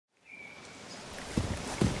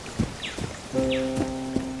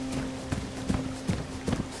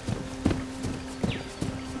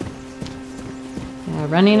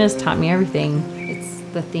Running has taught me everything. It's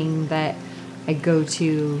the thing that I go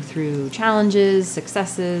to through challenges,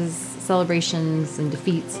 successes, celebrations, and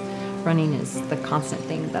defeats. Running is the constant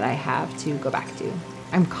thing that I have to go back to.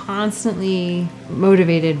 I'm constantly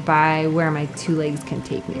motivated by where my two legs can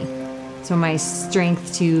take me. So my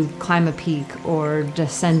strength to climb a peak or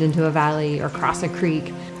descend into a valley or cross a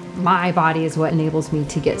creek, my body is what enables me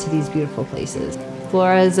to get to these beautiful places.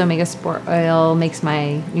 Flora's omega sport oil makes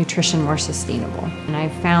my nutrition more sustainable. And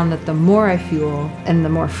I've found that the more I fuel and the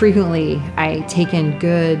more frequently I take in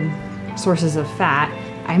good sources of fat,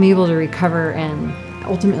 I'm able to recover and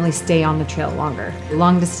ultimately stay on the trail longer.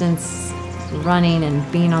 Long distance running and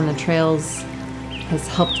being on the trails has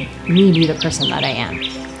helped me be the person that I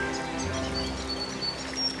am.